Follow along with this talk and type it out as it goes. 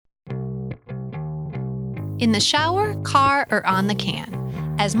in the shower, car, or on the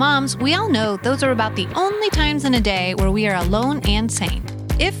can. As moms, we all know those are about the only times in a day where we are alone and sane,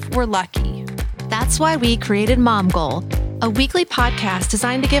 if we're lucky. That's why we created Mom Goal, a weekly podcast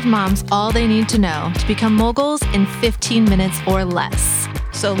designed to give moms all they need to know to become moguls in 15 minutes or less.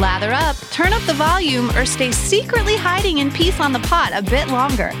 So lather up, turn up the volume, or stay secretly hiding in peace on the pot a bit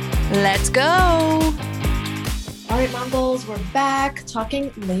longer. Let's go! All right, Mom Goals, we're back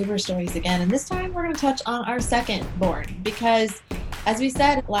talking labor stories again. And this time we're going to touch on our second born because, as we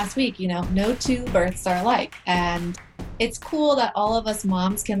said last week, no two births are alike. And it's cool that all of us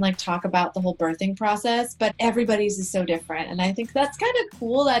moms can talk about the whole birthing process, but everybody's is so different. And I think that's kind of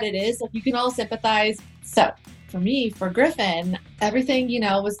cool that it is. You can all sympathize. So for me, for Griffin, everything,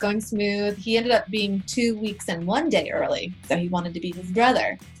 was going smooth. He ended up being 2 weeks and 1 day early. So he wanted to be his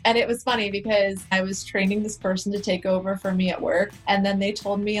brother. And it was funny because I was training this person to take over for me at work. And then they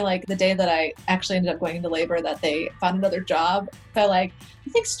told me the day that I actually ended up going into labor that they found another job. So I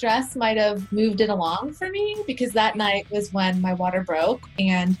think stress might have moved it along for me because that night was when my water broke.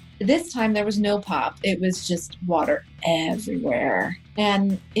 And this time there was no pop. It was just water everywhere.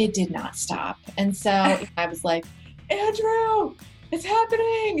 And it did not stop. And so I was like, Andrew, it's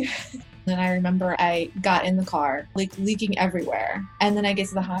happening. And I remember I got in the car, leaking everywhere. And then I get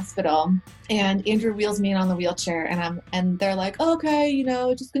to the hospital and Andrew wheels me in on the wheelchair and they're like, okay,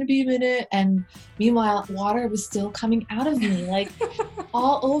 just going to be a minute. And meanwhile, water was still coming out of me,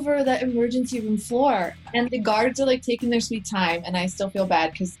 all over the emergency room floor. And the guards are taking their sweet time. And I still feel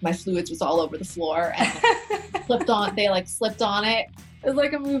bad because my fluids was all over the floor and slipped on it. It was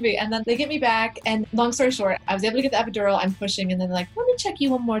like a movie. And then they get me back. And long story short, I was able to get the epidural. I'm pushing. And then they're like, let me check you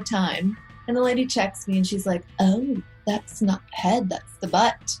one more time. And the lady checks me and she's like, oh, that's not the head. That's the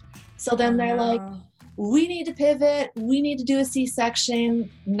butt. So then they're like, we need to pivot. We need to do a C-section.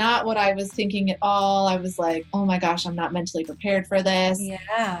 Not what I was thinking at all. I was like, oh my gosh, I'm not mentally prepared for this.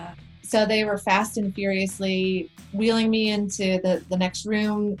 Yeah. So they were fast and furiously wheeling me into the next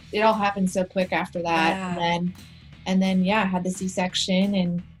room. It all happened so quick after that. Yeah. And then, I had the C-section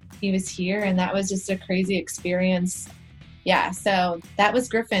and he was here and that was just a crazy experience. Yeah, so that was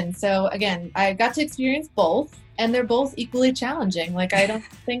Griffin. So again, I got to experience both and they're both equally challenging. I don't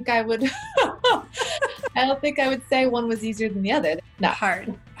think I would say one was easier than the other. No.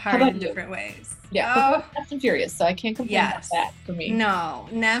 Hard in different ways. Yeah, Fast and Furious, so I can't complain about that for me. No,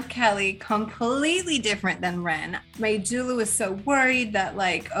 Nev Kelly, completely different than Ren. My doula was so worried that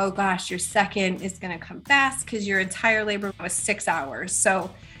oh gosh, your second is going to come fast because your entire labor was 6 hours.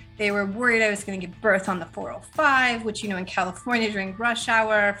 So they were worried I was going to give birth on the 405, which, in California during rush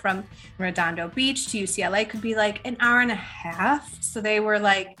hour from Redondo Beach to UCLA could be an hour and a half. So they were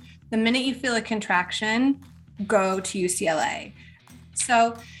the minute you feel a contraction, go to UCLA.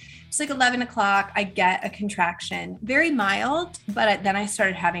 So it's 11 o'clock. I get a contraction, very mild, but then I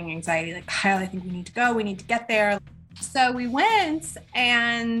started having anxiety. Kyle, I think we need to go. We need to get there. So we went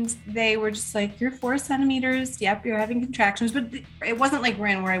and they were just you're 4 centimeters. Yep, you're having contractions. But it wasn't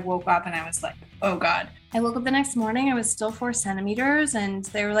Ren where I woke up and I was oh God. I woke up the next morning. I was still 4 centimeters and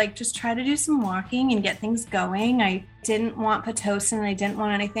they were just try to do some walking and get things going. I didn't want Pitocin and I didn't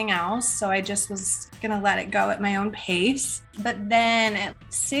want anything else. So I just was going to let it go at my own pace. But then at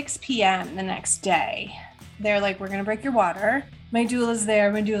 6 p.m. the next day, they're we're going to break your water. My doula's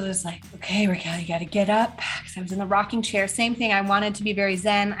there. My doula's okay, Raquel, you got to get up. Because I was in the rocking chair. Same thing. I wanted to be very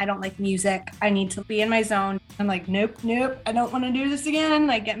zen. I don't like music. I need to be in my zone. I'm nope. I don't want to do this again.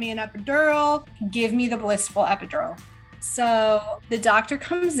 Get me an epidural. Give me the blissful epidural. So the doctor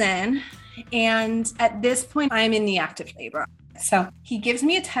comes in. And at this point, I'm in the active labor. So he gives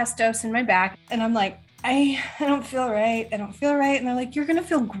me a test dose in my back. And I'm I don't feel right. I don't feel right. And they're you're going to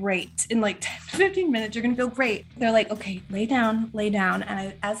feel great. In 10 to 15 minutes, you're going to feel great. They're okay, lay down.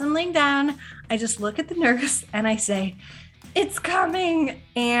 And as I'm laying down, I just look at the nurse and I say, it's coming.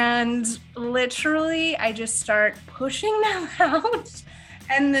 And literally, I just start pushing them out.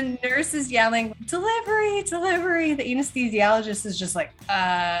 And the nurse is yelling, delivery. The anesthesiologist is just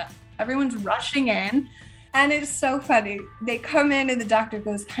everyone's rushing in. And it's so funny. They come in and the doctor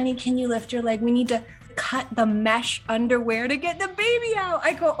goes, honey, can you lift your leg? We need to cut the mesh underwear to get the baby out.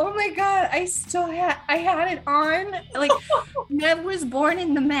 I go, oh my God, I had it on. Nev was born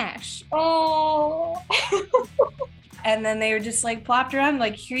in the mesh. Oh. And then they were just plopped around,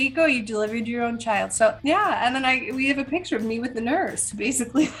 here you go, you delivered your own child. So yeah, and then we have a picture of me with the nurse,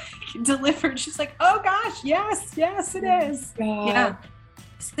 basically delivered. She's oh gosh, yes, it is. God. Yeah.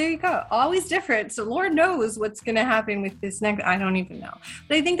 So there you go. Always different. So Lord knows what's going to happen with this next. I don't even know.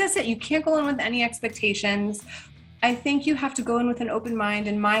 But I think that's it. You can't go in with any expectations. I think you have to go in with an open mind.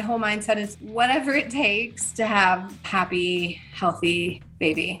 And my whole mindset is whatever it takes to have happy, healthy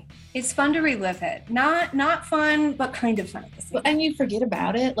baby. It's fun to relive it. Not fun, but kind of fun at the same time. And you forget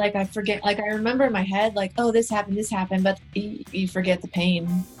about it. Like I forget, like I remember in my head, like, oh, this happened, but you forget the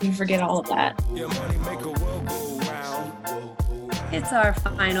pain. You forget all of that. Your money make a world go round. It's our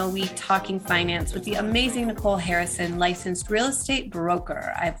final week talking finance with the amazing Nicole Harrison, licensed real estate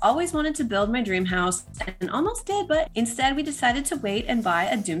broker. I've always wanted to build my dream house and almost did, but instead we decided to wait and buy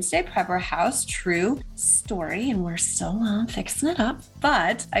a doomsday prepper house. True story, and we're still fixing it up,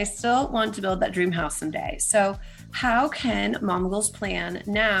 but I still want to build that dream house someday. So how can Mom Goals plan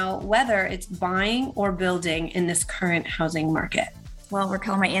now, whether it's buying or building in this current housing market? Well,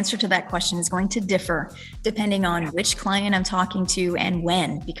 Raquel, my answer to that question is going to differ depending on which client I'm talking to and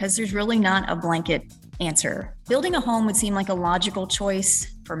when, because there's really not a blanket answer. Building a home would seem like a logical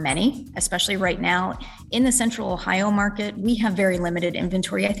choice for many, especially right now. In the Central Ohio market, we have very limited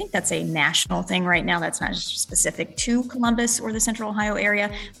inventory. I think that's a national thing right now. That's not just specific to Columbus or the Central Ohio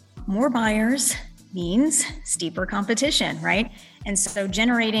area. More buyers means steeper competition, right? And so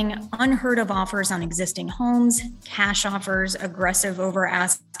generating unheard of offers on existing homes, cash offers, aggressive over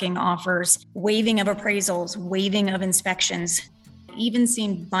asking offers, waiving of appraisals, waiving of inspections, even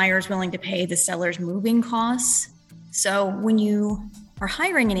seen buyers willing to pay the seller's moving costs. So when you are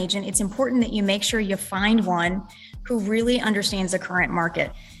hiring an agent, it's important that you make sure you find one who really understands the current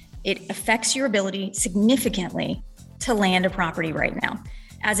market. It affects your ability significantly to land a property right now.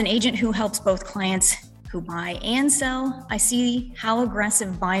 As an agent who helps both clients who buy and sell, I see how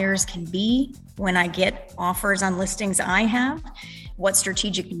aggressive buyers can be when I get offers on listings I have, what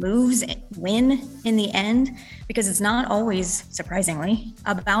strategic moves win in the end, because it's not always, surprisingly,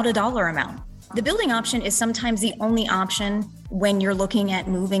 about a dollar amount. The building option is sometimes the only option when you're looking at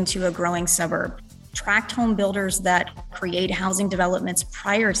moving to a growing suburb. Tract home builders that create housing developments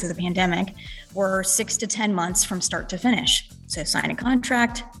prior to the pandemic were 6 to 10 months from start to finish. So sign a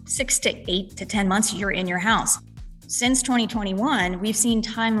contract, 6 to 8 to 10 months, you're in your house. Since 2021, we've seen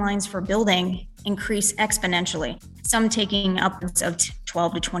timelines for building increase exponentially, some taking upwards of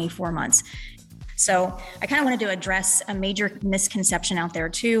 12 to 24 months. So I kind of wanted to address a major misconception out there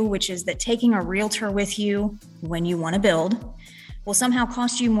too, which is that taking a realtor with you when you want to build will somehow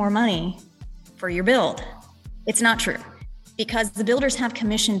cost you more money for your build. It's not true, because the builders have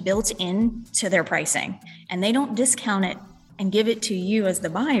commission built in to their pricing and they don't discount it and give it to you as the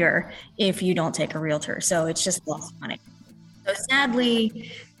buyer if you don't take a realtor. So it's just lost money. So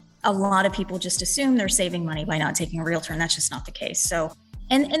sadly, a lot of people just assume they're saving money by not taking a realtor, and that's just not the case. So,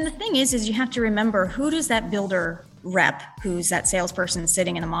 and the thing is you have to remember, who does that builder rep, who's that salesperson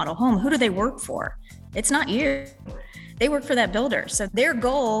sitting in a model home, who do they work for? It's not you. They work for that builder. So their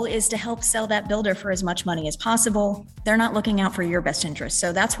goal is to help sell that builder for as much money as possible. They're not looking out for your best interest.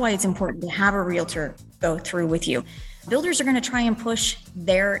 So that's why it's important to have a realtor go through with you. Builders are going to try and push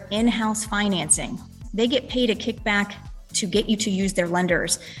their in-house financing. They get paid a kickback to get you to use their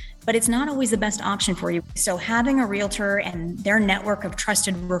lenders, but it's not always the best option for you. So having a realtor and their network of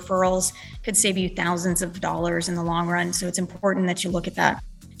trusted referrals could save you thousands of dollars in the long run. So it's important that you look at that.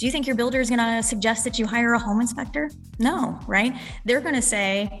 Do you think your builder is going to suggest that you hire a home inspector? No, right? They're going to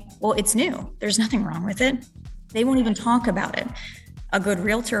say, well, it's new. There's nothing wrong with it. They won't even talk about it. A good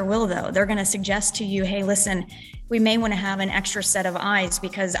realtor will, though. They're going to suggest to you, hey, listen, we may want to have an extra set of eyes,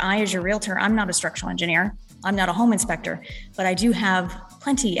 because I, as your realtor, I'm not a structural engineer. I'm not a home inspector, but I do have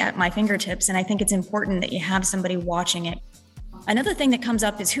plenty at my fingertips. And I think it's important that you have somebody watching it. Another thing that comes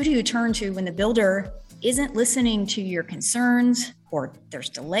up is, who do you turn to when the builder isn't listening to your concerns or there's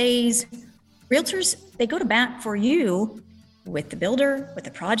delays? Realtors, they go to bat for you with the builder, with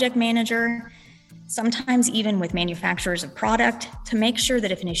the project manager, sometimes even with manufacturers of product, to make sure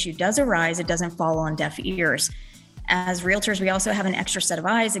that if an issue does arise, it doesn't fall on deaf ears. As realtors, we also have an extra set of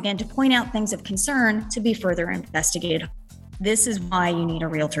eyes, again, to point out things of concern to be further investigated. This is why you need a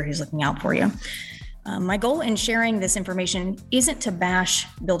realtor who's looking out for you. My goal in sharing this information isn't to bash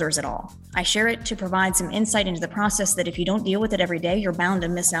builders at all. I share it to provide some insight into the process that if you don't deal with it every day, you're bound to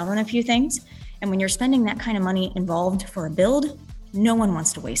miss out on a few things. And when you're spending that kind of money involved for a build, no one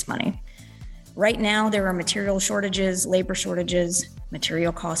wants to waste money. Right now, there are material shortages, labor shortages,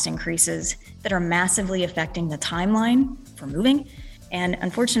 material cost increases that are massively affecting the timeline for moving. And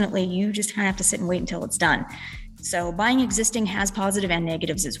unfortunately, you just kind of have to sit and wait until it's done. So buying existing has positive and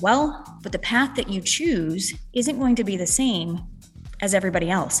negatives as well, but the path that you choose isn't going to be the same as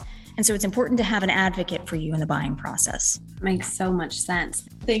everybody else. And so it's important to have an advocate for you in the buying process. Makes so much sense.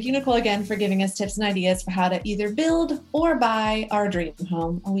 Thank you, Nicole, again for giving us tips and ideas for how to either build or buy our dream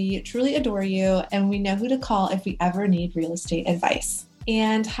home. We truly adore you, and we know who to call if we ever need real estate advice.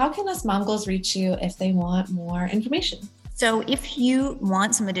 And how can us mom goals reach you if they want more information? So if you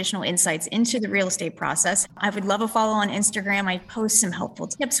want some additional insights into the real estate process, I would love a follow on Instagram. I post some helpful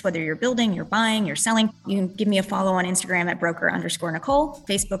tips, whether you're building, you're buying, you're selling. You can give me a follow on Instagram at broker_Nicole,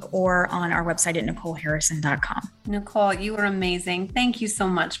 Facebook, or on our website at NicoleHarrison.com. Nicole, you were amazing. Thank you so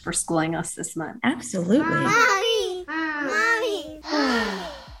much for schooling us this month. Absolutely. Mommy.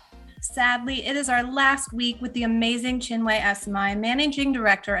 Sadly, it is our last week with the amazing Chinwe Esmai, Managing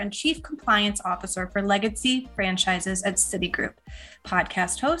Director and Chief Compliance Officer for Legacy Franchises at Citigroup,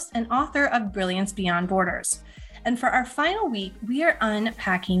 podcast host and author of Brilliance Beyond Borders. And for our final week, we are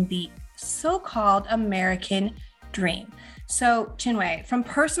unpacking the so-called American dream. So Chinwe, from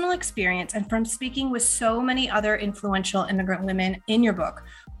personal experience and from speaking with so many other influential immigrant women in your book,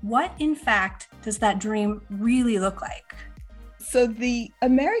 what in fact does that dream really look like? So the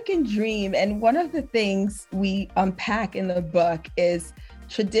American dream, and one of the things we unpack in the book is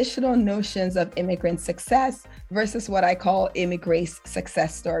traditional notions of immigrant success versus what I call immigrant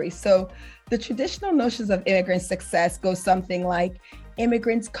success stories. So the traditional notions of immigrant success go something like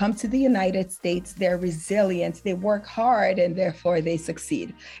immigrants come to the United States, they're resilient, they work hard, and therefore they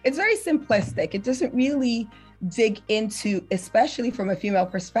succeed. It's very simplistic. It doesn't really dig into, especially from a female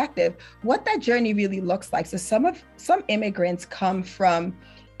perspective, what that journey really looks like. So some immigrants come from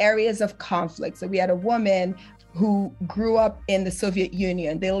areas of conflict. So we had a woman who grew up in the Soviet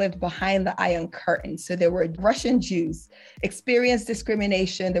Union. They lived behind the Iron Curtain. So they were Russian Jews, experienced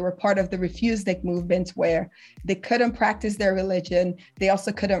discrimination. They were part of the Refusnik movement where they couldn't practice their religion. They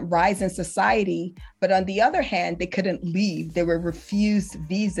also couldn't rise in society. But on the other hand, they couldn't leave. They were refused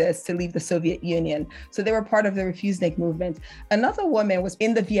visas to leave the Soviet Union. So they were part of the Refusnik movement. Another woman was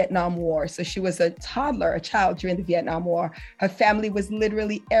in the Vietnam War. So she was a toddler, a child during the Vietnam War. Her family was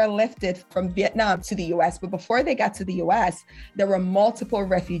literally airlifted from Vietnam to the US. But before they got to the US, there were multiple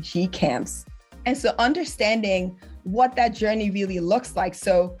refugee camps. And so understanding what that journey really looks like.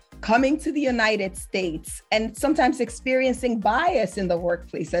 So coming to the United States and sometimes experiencing bias in the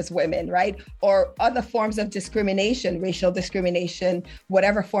workplace as women, right? Or other forms of discrimination, racial discrimination,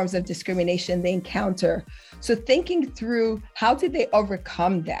 whatever forms of discrimination they encounter. So thinking through how did they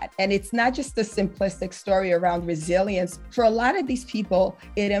overcome that? And it's not just a simplistic story around resilience. For a lot of these people,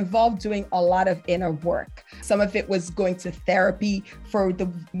 it involved doing a lot of inner work. Some of it was going to therapy. For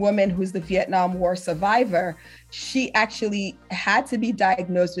the woman who's the Vietnam War survivor, she actually had to be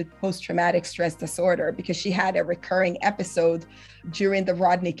diagnosed with post-traumatic stress disorder because she had a recurring episode during the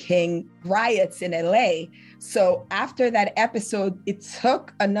Rodney King riots in LA. So after that episode, it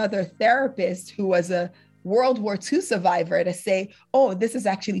took another therapist who was a World War II survivor to say, oh, this is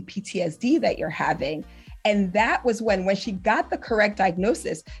actually PTSD that you're having. And that was when she got the correct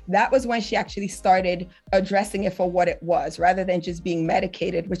diagnosis, that was when she actually started addressing it for what it was, rather than just being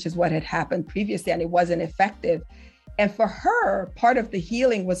medicated, which is what had happened previously, and it wasn't effective. And for her, part of the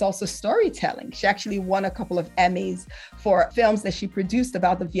healing was also storytelling. She actually won a couple of Emmys for films that she produced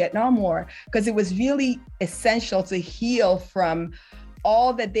about the Vietnam War, because it was really essential to heal from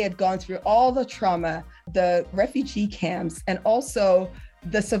all that they had gone through, all the trauma, the refugee camps, and also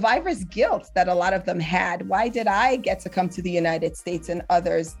the survivor's guilt that a lot of them had. Why did I get to come to the United States and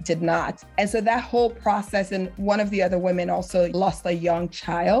others did not? And so that whole process, and one of the other women also lost a young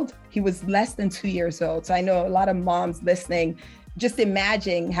child. He was less than 2 years old. So I know a lot of moms listening, just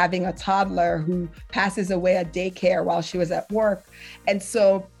imagine having a toddler who passes away at daycare while she was at work. And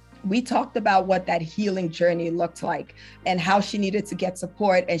so we talked about what that healing journey looked like and how she needed to get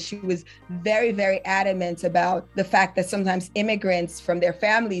support. And she was very, very adamant about the fact that sometimes immigrants from their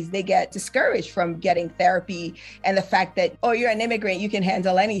families, they get discouraged from getting therapy, and the fact that, oh, you're an immigrant, you can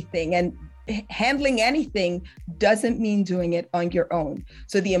handle anything. And handling anything doesn't mean doing it on your own.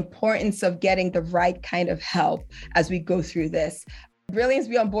 So the importance of getting the right kind of help as we go through this. Brilliance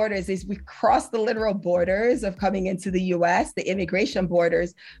Beyond Borders is we cross the literal borders of coming into the US, the immigration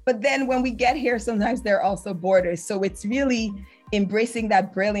borders. But then when we get here, sometimes there are also borders. So it's really embracing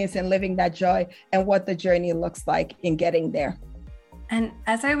that brilliance and living that joy and what the journey looks like in getting there. And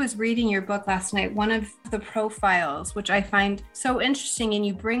as I was reading your book last night, one of the profiles, which I find so interesting and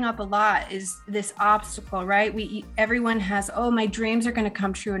you bring up a lot, is this obstacle, right? Everyone has, oh, my dreams are going to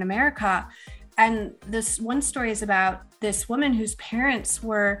come true in America. And this one story is about this woman whose parents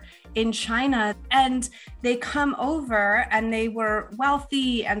were in China, and they come over and they were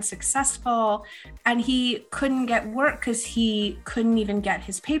wealthy and successful, and he couldn't get work because he couldn't even get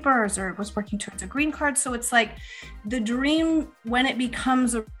his papers or was working towards a green card. So it's like the dream, when it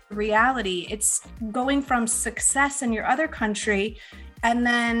becomes a reality, it's going from success in your other country and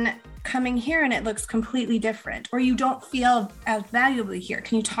then coming here and it looks completely different, or you don't feel as valuable here.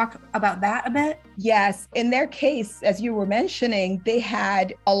 Can you talk about that a bit? Yes. In their case, as you were mentioning, they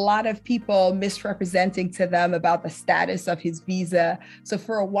had a lot of people misrepresenting to them about the status of his visa. So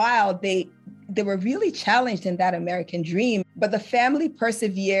for a while, they were really challenged in that American dream, but the family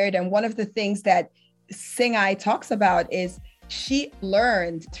persevered. And one of the things that Singhai talks about is she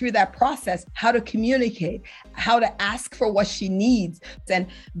learned through that process how to communicate, how to ask for what she needs. And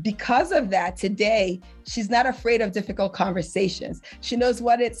because of that, today, she's not afraid of difficult conversations. She knows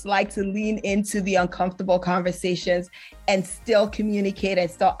what it's like to lean into the uncomfortable conversations and still communicate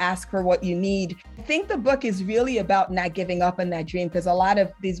and still ask for what you need. I think the book is really about not giving up on that dream, because a lot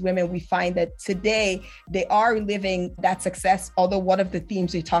of these women, we find that today they are living that success, although one of the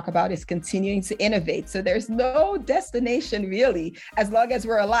themes we talk about is continuing to innovate. So there's no destination really. As long as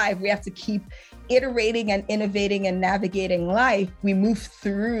we're alive, we have to keep iterating and innovating and navigating life. We move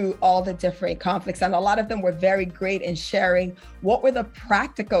through all the different conflicts, and a lot of them were very great in sharing what were the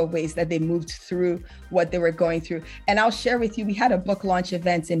practical ways that they moved through what they were going through. And I'll share with you, we had a book launch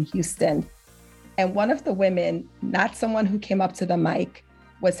event in Houston, and one of the women, not someone who came up to the mic,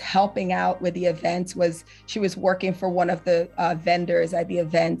 was helping out with the event. She was working for one of the vendors at the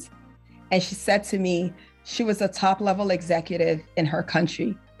event, and she said to me, she was a top-level executive in her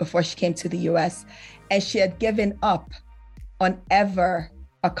country before she came to the US, and she had given up on ever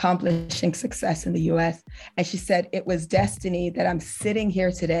accomplishing success in the US. And she said, it was destiny that I'm sitting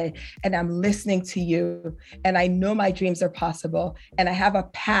here today and I'm listening to you, and I know my dreams are possible, and I have a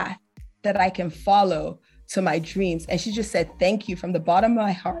path that I can follow to my dreams. And she just said, thank you from the bottom of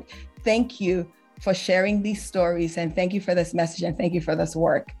my heart. Thank you for sharing these stories, and thank you for this message, and thank you for this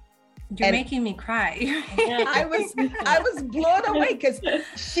work. You're making me cry. I was blown away because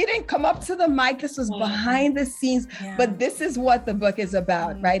she didn't come up to the mic. This was behind the scenes, but this is what the book is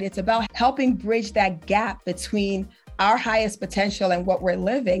about, right? It's about helping bridge that gap between our highest potential and what we're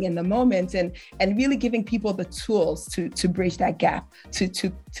living in the moment, and really giving people the tools to bridge that gap,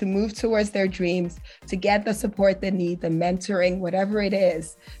 to move towards their dreams, to get the support they need, the mentoring, whatever it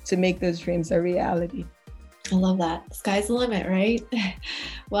is, to make those dreams a reality. I love that. Sky's the limit, right?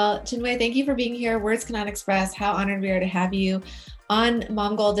 Well, Chinwe, thank you for being here. Words cannot express how honored we are to have you on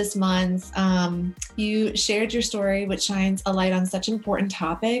Mom Goal this month. You shared your story, which shines a light on such important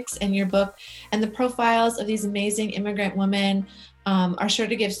topics, and your book and the profiles of these amazing immigrant women are sure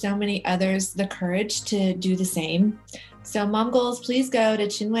to give so many others the courage to do the same. So Mom Goals, please go to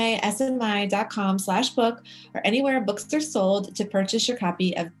chinweismi.com/book or anywhere books are sold to purchase your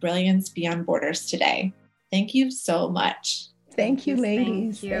copy of Brilliance Beyond Borders today. Thank you so much. Thank you,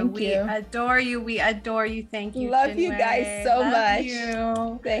 ladies. Thank you. We adore you. We adore you. Thank you. Love Chinwe. you guys so much.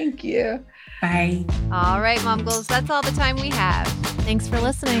 You. Thank you. Bye. All right, Mom Goals, that's all the time we have. Thanks for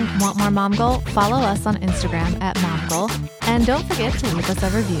listening. Want more Mom Goal? Follow us on Instagram @MomGoal. And don't forget to leave us a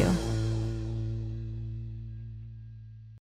review.